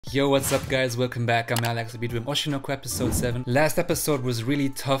Yo, what's up guys, welcome back, I'm Alex, I'll be doing Oshi no episode 7. Last episode was really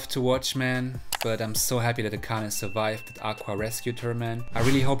tough to watch, man, but I'm so happy that AKANE survived, that Aqua rescued her, man. I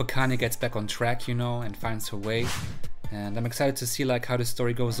really hope AKANE gets back on track, you know, and finds her way. And I'm excited to see like how the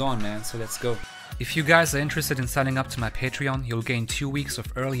story goes on, man, so let's go. If you guys are interested in signing up to my Patreon, you'll gain 2 weeks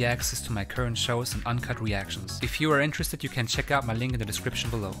of early access to my current shows and uncut reactions. If you are interested, you can check out my link in the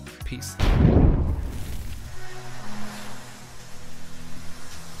description below. Peace.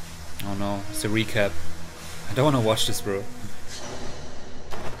 Oh no, it's a recap. I don't want to watch this, bro.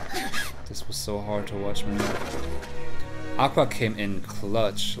 This was so hard to watch, man. Aqua came in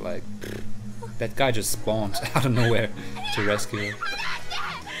clutch, like that guy just spawned out of nowhere to rescue her.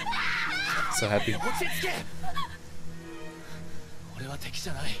 So happy.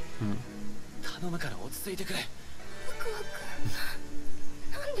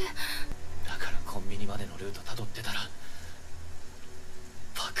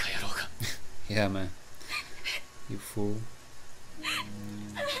 Yeah, man. You fool.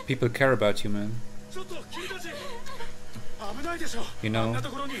 People care about you, man. You know,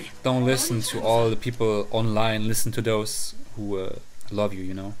 don't listen to all the people online, listen to those who love you,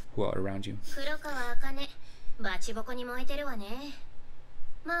 you know, who are around you.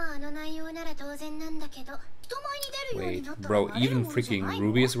 Wait, bro, even freaking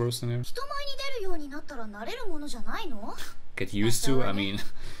Ruby is roasting her? Get used to? I mean...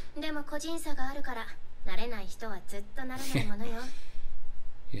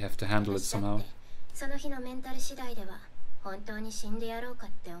 You have to handle it somehow.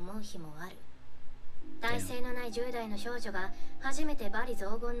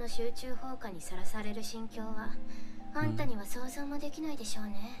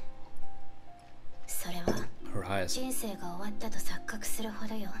 Her highest.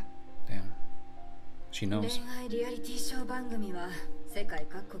 Damn. She knows.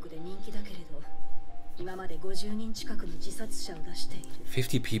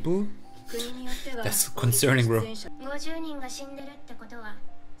 50 people? That's concerning, bro.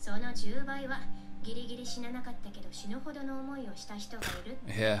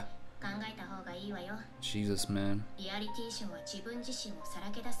 Yeah. Jesus, man.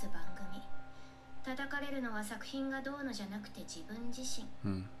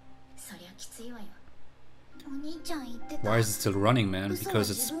 Why is it still running, man? Because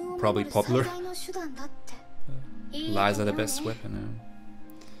it's probably popular. Lies are the best weapon.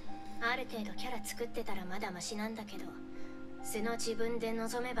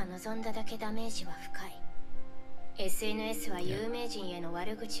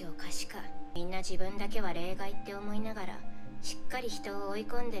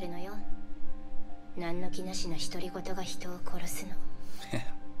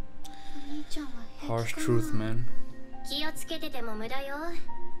 Harsh truth, man.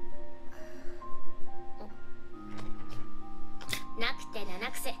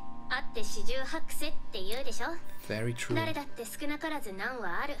 Very true. I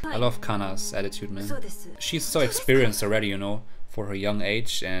love Kana's attitude, man. She's so experienced already, you know, for her young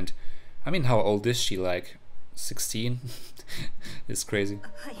age. And I mean, how old is she? Like 16? It's crazy.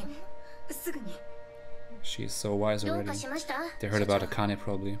 She's so wise already. They heard about AKANE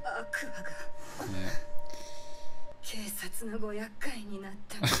probably. Yeah.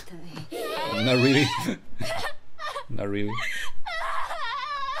 Not really. Not really.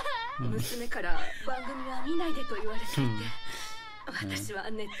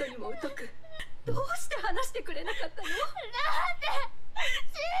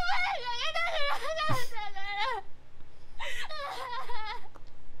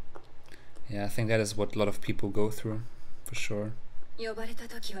 Yeah, I think that is what a lot of people go through, for sure. They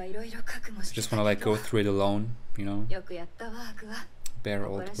just want to like go through it alone, you know, bear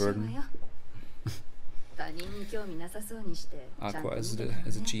all the burden. Aqua is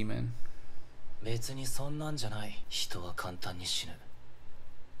a G-man.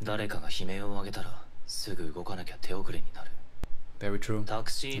 Very true.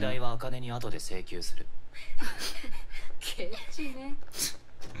 Yeah.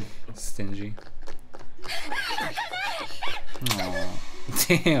 Stingy. Aww.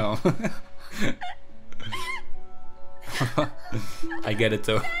 Damn. I get it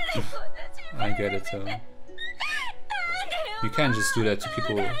though. I get it though. You can't just do that to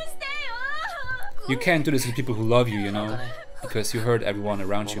people. You can't do this to people who love you, you know, because you hurt everyone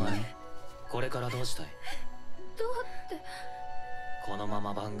around you, man.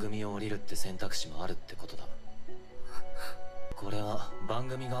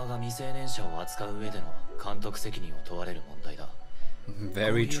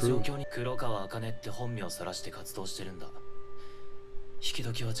 Very true. 引き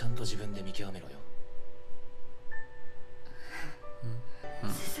時はちゃんと自分で見極めろよ。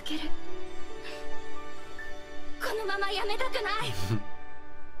続ける。このままやめたくない。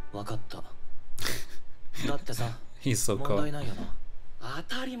分かった。だってさ、He's so 問 cold. 題ないよな。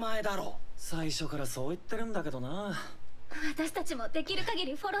当たり前だろ。最初からそう言ってるんだけどな。私たちもできる限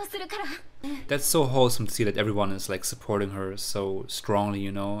りフォローするから。That's so wholesome to see that everyone is like supporting her so strongly,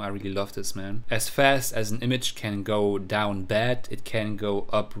 you know. I really love this, man. As fast as an image can go down bad, it can go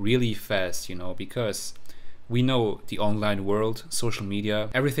up really fast, you know, because we know the online world, social media,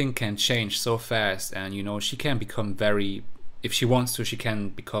 everything can change so fast, and you know, she can become very, if she wants to, she can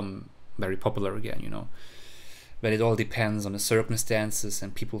become very popular again, you know. But it all depends on the circumstances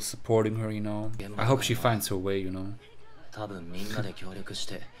and people supporting her, you know. I hope she finds her way, you know. 多分みんなで協力し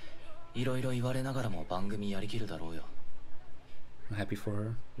ていろいろ言われながらも番組やりきるだろうよ。 I'm happy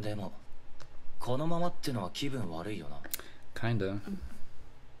for her. でもこのままってのは気分悪いよな。 Kinda.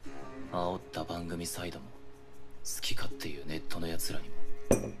 煽った番組サイドも好き勝手言うネットのやつらにも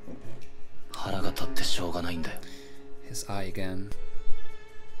腹が立ってしょうがないんだよ。 His eye again.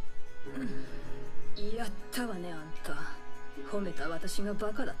 やったわね、あんた。褒めた私が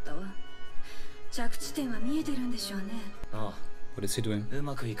バカだったわ。着地点は見えてるんでしょうね。ああ、 What is he doing? う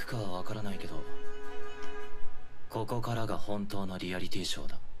まくいくかはわからないけど、ここからが本当のリアリティショー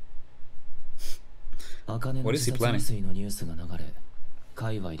だ。AKANEの自殺未遂のニュースが流れ、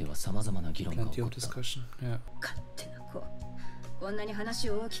界隈では様々な議論が起こった。 Yeah. 勝手な子。こんなに話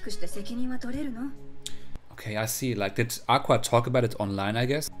を大きくして責任は取れるの？ Okay, I see. Like, did Aqua talk about it online, I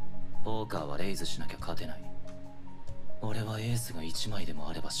guess? ポーカーはレイズしなきゃ勝てない。俺はエースが1枚でも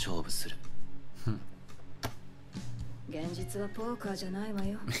あれば勝負する。現実はポーカーじゃないわ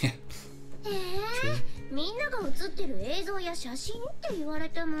よ。みんなが写ってる映像や写真って言われ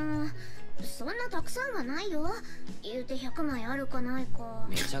てもそんなたくさんはないよ。言うて100枚あるかないか。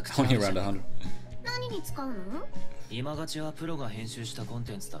めちゃくちゃ Only around 100. 何に使うの？今勝ちはプロが編集したコン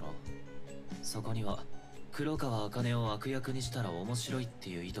テンツだろ。そこには黒川茜を悪役にしたら面白いって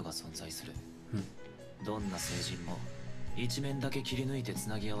いう意図が存在する。どんな成人も一面だけ切り抜いてつ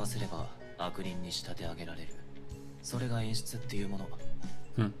なぎ合わせれば悪人に仕立て上げられる。それが演出っていうも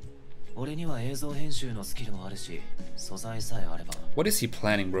の。俺には映像編集のスキルもあるし、素材さえあれば。 What is he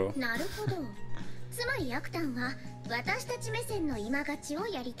planning, bro? なるほど。つまりアクタンは私たち目線の今勝ちを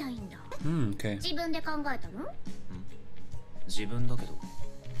やりたいんだ。Okay. 自分で考えたの？自分だけど。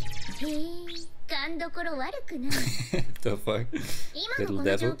へえ、勘どころ悪くない。The fuck? 今のこ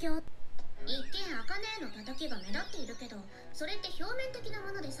の状況、一見AKANEの叩きが目立っているけど、それって表面的な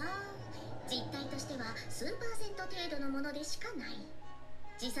ものでさ、実態としては数%程度のものでしかない。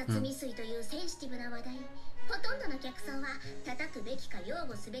自殺未遂というセンシティブな話題、ほとんどの客層は叩くべきか擁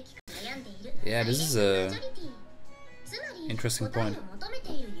護すべきか悩んでいる。Yeah, this is a つまり interesting 答え point. を求め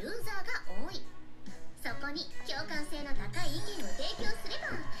ているユーザーが多い。そこに共感性の高い意見を提供すれば、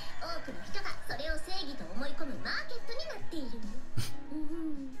多くの人がそれを正義と思い込むマーケットになっている。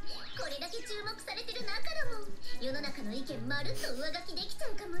これだけ注目されてる中でも世の中の意見まるっと上書きできちゃ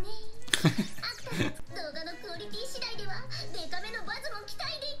うかもね。アクターの動画のクオリティ次第ではデカめのバズも期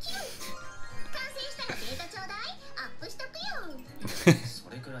待できる。完成したらデータちょうだい、アップしとくよ。そ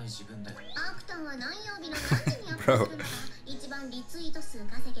れくらい自分だよ。アクターは何曜日の何時にアップするのが一番リツイート数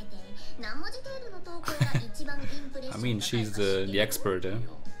稼げて、何文字程度の投稿が一番インプレッショ I ン mean, she's the expert, eh?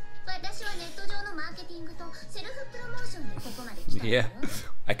 私はネット上のマーケティングとセルフプロモーションでここまで来たんだよ。 Yeah,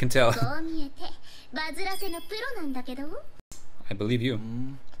 I can tell. こう見えてバズらせのプロなんだけど。 I believe you.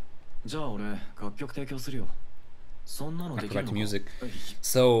 じゃあ俺楽曲提供するよ。そんなのできる Back の to か？ music.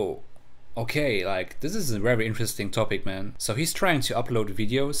 So, okay, like, this is a very interesting topic, man. So he's trying to upload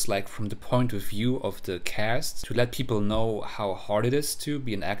videos, like, from the point of view of the cast, to let people know how hard it is to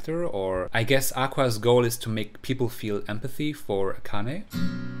be an actor, or I guess Aqua's goal is to make people feel empathy for AKANE.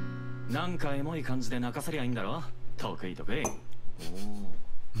 なんかエモい感じで泣かせりゃいいんだろ。得意得意。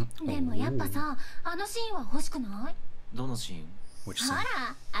でもやっぱさ、あのシーンは欲しくない？どのシーン？ Which ほ scene?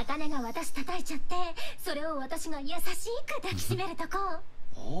 ら、AKANEが私叩いちゃって、それを私が優しく抱きしめると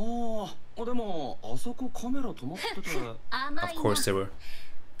こ。でもあそこカメラ止まってて。甘 Of いな。 course there were.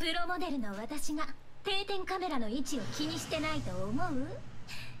 プロモデルの私が定点カメラの位置を気にしてないと思う？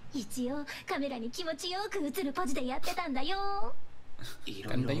一応カメラに気持ちよく映るポジでやってたんだよ。い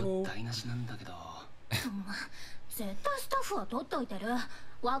ろいろ台無しなんだけど。絶対スタッフは撮っといてる。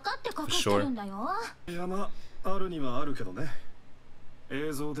分かって隠してるんだよ。いや、まあるにはあるけどね。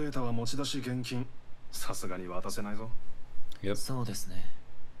映像データは持ち出し厳禁。さすがに渡せないぞ。そうですね。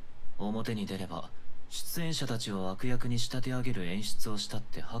表に出れば出演者たちを悪役に仕立て上げる演出をしたっ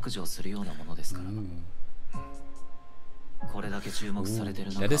て白状するようなものですから。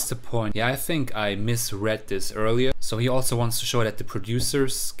That is the point. Yeah, I think I misread this earlier. So he also wants to show that the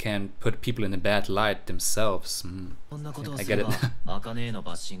producers can put people in a bad light themselves. I get it.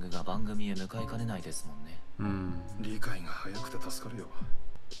 理解が早くて助かるよ。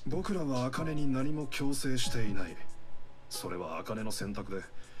僕らは茜に何も強制していない。それは茜の選択で、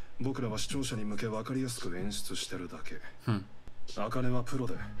僕らは視聴者に向け分かりやすく演出してるだけ。茜はプロ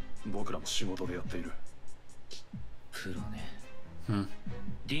で、僕らも仕事でやっている。プロね。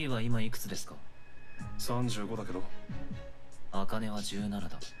D は今いくつですか？35だけど。茜は17だ。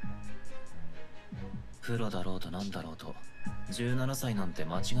プロだろうとなんだろうと、17歳なんて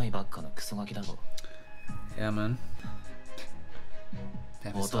間違いばっかのクソガキだろう。Yeah, man.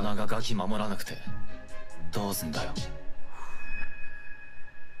 大人がガキ守らなくてどうすんだよ。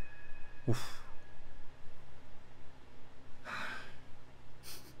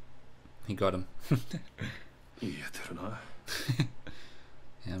He got him. 言えてるな。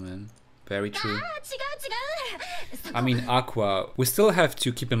Yeah, man. Very true. I mean, Aqua. We still have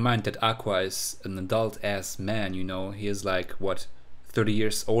to keep in mind that Aqua is an adult-ass man, you know. He is like, what, 30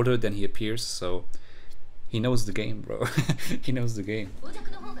 years older than he appears, so he knows the game, bro. He knows the game.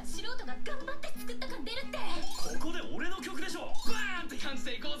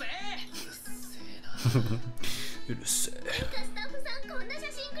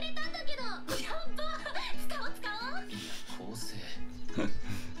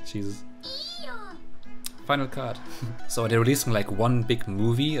 Jesus. Final card. So they're releasing like one big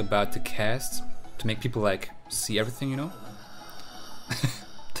movie about the cast to make people like see everything, you know?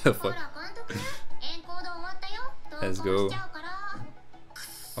 The fuck? Let's go.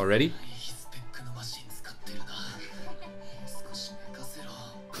 Already?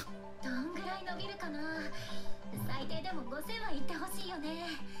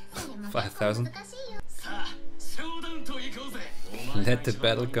 $5,000. Let the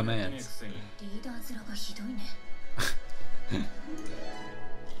battle commence.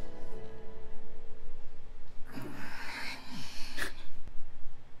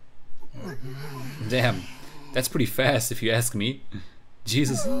 Damn, that's pretty fast if you ask me.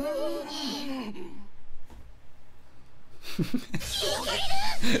 Jesus.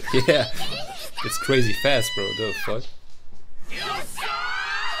 Yeah, it's crazy fast, bro. The fuck?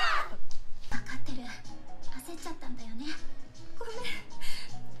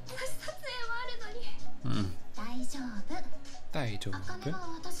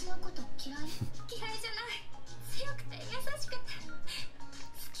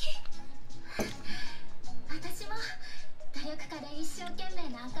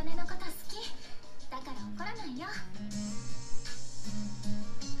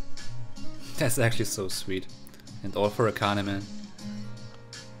 That's actually so sweet. And all for AKANE, man.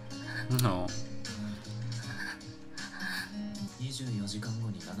 No.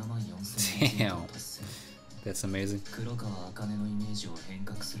 Damn. That's amazing.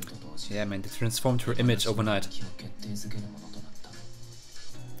 Yeah, man, they transformed her image overnight.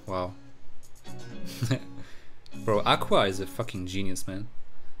 Wow. Bro, Aqua is a fucking genius, man.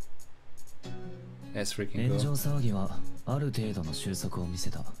 That's freaking cool.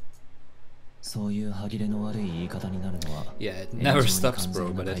 Yeah, it never stops,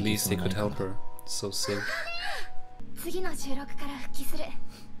 bro, but at least they could help her. It's so sick. I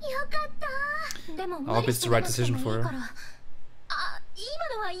hope it's the right decision for her.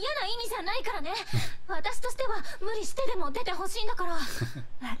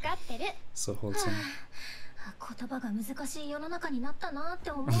 So wholesome.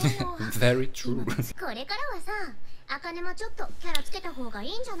 Very true.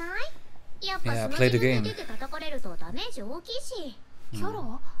 Yeah, play the game.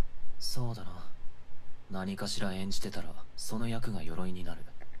 そうだな。何かしら演じてたらその役が鎧になる。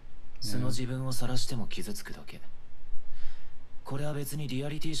素の自分を晒しても傷つくだけ。これは別にリア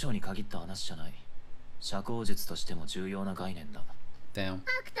リティショーに限った話じゃない。社交術としても重要な概念だ。Damn.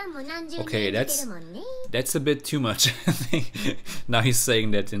 Okay, that's a bit too much. I think now he's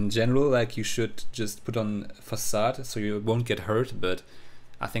saying that in general, like you should just put on a facade so you won't get hurt, but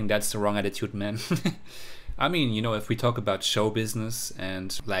I think that's the wrong attitude, man. I mean, you know, if we talk about show business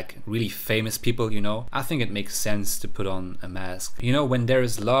and like really famous people, you know, I think it makes sense to put on a mask. You know, when there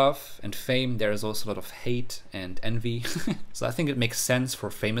is love and fame, there is also a lot of hate and envy. So I think it makes sense for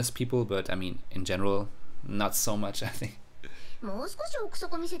famous people, but I mean, in general, not so much, I think.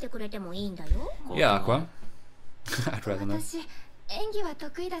 Yeah, Aqua. I'd rather not. 演技は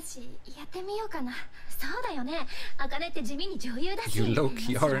得意だし、やってみようかな。そうだよね。AKANEって地味に女優だし。You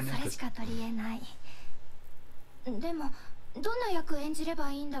low-key are, それしか取り得ない。でも、どんな役演じれば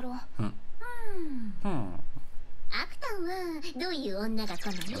いいんだろう。アクタンはどういう女が好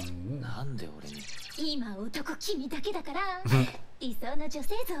み？なんで俺に？今男君だけだから理想の女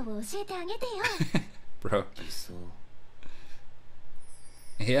性像を教えてあげてよ。Bro. 理想。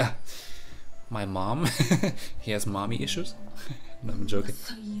 Yeah. My mom. He has mommy issues. No, I'm joking.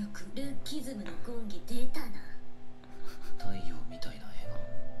 最悪ルッキズムのゴンギ出たな。太陽みたいな笑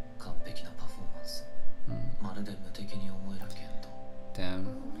顔、完璧なパフォーマンス、まるで無敵に思える剣と。 Damn.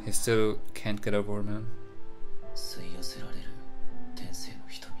 He still can't get over her, man. 吸い寄せられる天性の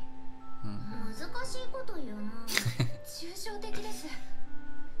瞳。難しいこと言うな。抽象的です。で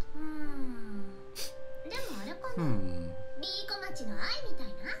もあれかな。ビーコ町の愛みたい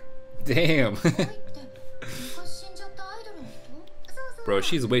な。Damn. 愛って昔死んじゃったアイドルの人？そうそう。 Bro,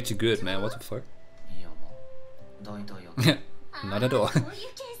 she's way too good, man. What the fuck? いやもう大体や。Not at all. そういう系好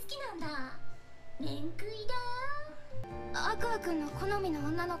きなんだ。面食いだ。アクア君の好みの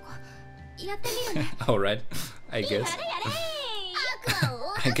女の子やってみるね。Alright. I guess. やれやれ。アクアを。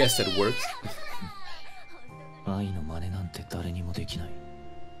I guess that works. 愛の真似なんて誰にもできない。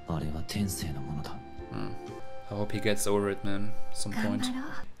あれは天性のものだ。I hope he gets over it, man, at some point.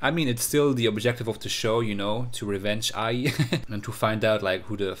 I mean, it's still the objective of the show, you know, to revenge Ai and to find out like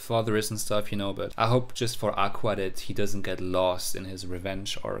who the father is and stuff, you know, but I hope just for Aqua that he doesn't get lost in his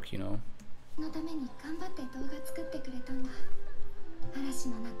revenge arc, you know. のために頑張って動画作ってくれたんだ。嵐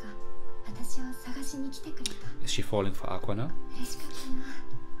の中、私を探しに来てくれた。 Is she falling for Aqua now? 嬉しかっ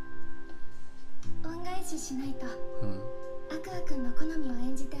たな。恩返ししないと。アクア君の好みを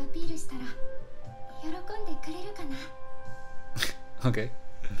演じてアピールしたら喜んでくれるかな。Okay.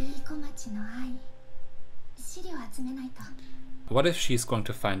 ビーコ町の愛、資料集めないと。 What if she's going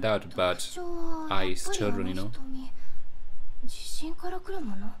to find out about Ai's children, you know? 自信から来る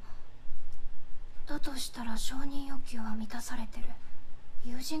ものだとしたら承認欲求は満たされてる。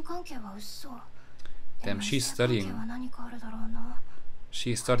友人関係は嘘。 Damn, she's studying. は何かあるだろうな。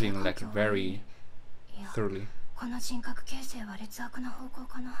 She's studying like very thoroughly. この人格形成は劣悪な方向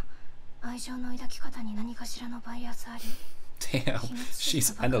かな。愛情の抱き方に何かしらのバイアスあり。 Damn,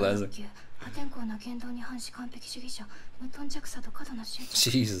 she's analyzing. 破天荒な言動に反し完璧主義者、無頓着さと過度な執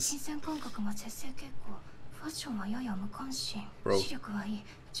着。 Jesus. 金銭感覚が節制傾向。ファッションはやや無関心。 Bro. 視力はいい。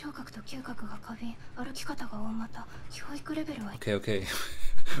聴覚と嗅覚が過敏。歩き方が大股。教育レベルはいい。 Okay, okay.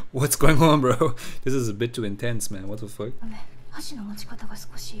 What's going on, bro? This is a bit too intense, man. What the fuck? 箸の持ち方が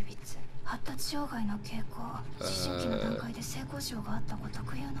少しいびつ。発達障害の傾向。思春期の段階で性交渉があった子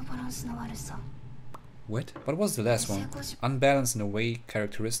特有のバランスの悪さ。 What? What was the last one? Unbalanced in a way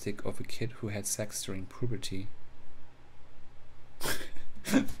characteristic of a kid who had sex during puberty.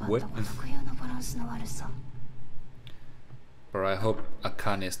 What? Bro, I hope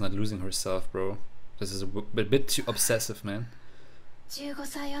AKANE is not losing herself, bro. This is a bit too obsessive, man. 15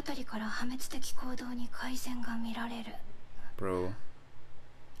歳あたりから破滅的行動に改善が見られる。 Bro,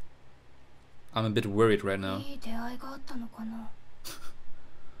 I'm a bit worried right now. いい出会いがあったのかな。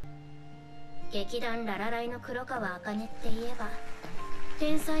劇団ララライの黒川茜って言えば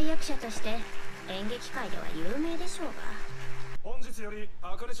天才役者として演劇界では有名でしょうが。本日より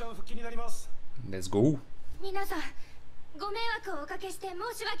茜ちゃん復帰になります。 Let's go. 皆さん、ご迷惑をおかけして申し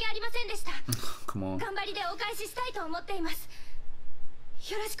訳ありませんでした。 Come on. 頑張りでお返ししたいと思っています。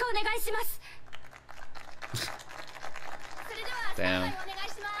よろしくお願いします。それではスタンバイお願い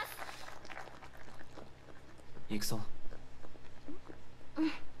します。行くぞ。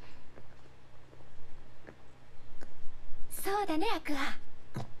そうだね、アクア。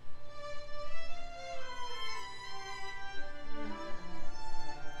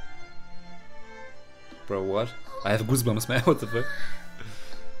Bro, what? I have goosebumps, man. What the fuck? 眠いんだよ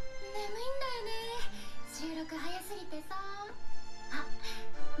ね。収録早すぎてさ。あ、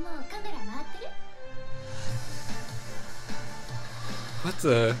もうカメラ回ってる？ What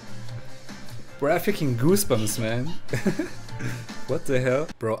the? Bro, I have freaking goosebumps, man. What the hell?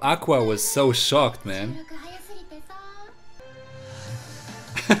 Bro, Aqua was so shocked, man. 収録早すぎてさ。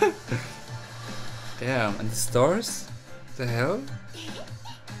 Damn, and the stars? The hell?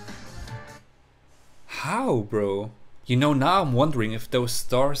 How, bro? You know, now I'm wondering if those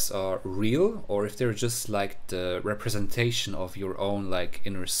stars are real or if they're just like the representation of your own like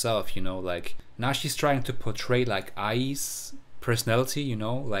inner self, you know, like now she's trying to portray like Ai's personality, you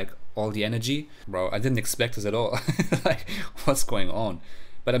know, like all the energy. Bro, I didn't expect this at all. Like, what's going on?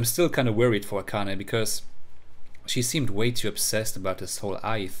 But I'm still kind of worried for AKANE because she seemed way too obsessed about this whole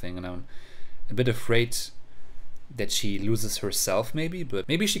Ai thing, and I'm a bit afraid that she loses herself maybe, but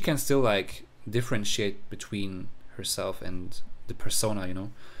maybe she can still like differentiate between herself and the persona, you know.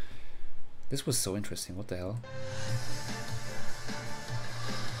 This was so interesting. What the hell?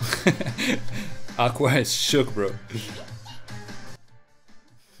 Aqua is shook, bro.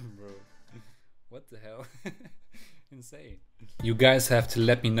 Bro, what the hell? Insane. You guys have to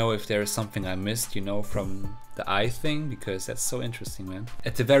let me know if there is something I missed, you know, from the eye thing, because that's so interesting, man.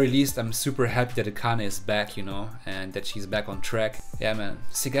 At the very least, I'm super happy that AKANE is back, you know, and that she's back on track. Yeah, man,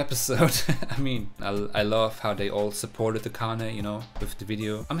 sick episode. I mean, I love how they all supported AKANE, you know, with the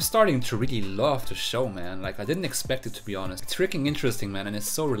video. I'm starting to really love the show, man. Like, I didn't expect it, to be honest. It's freaking interesting, man, and it's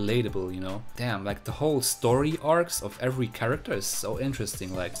so relatable, you know. Damn, like the whole story arcs of every character is so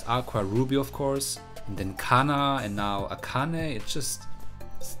interesting. Like Aqua, Ruby, of course, and then Kana, and now AKANE. It's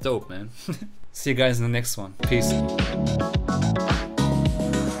dope, man. See you guys in the next one. Peace.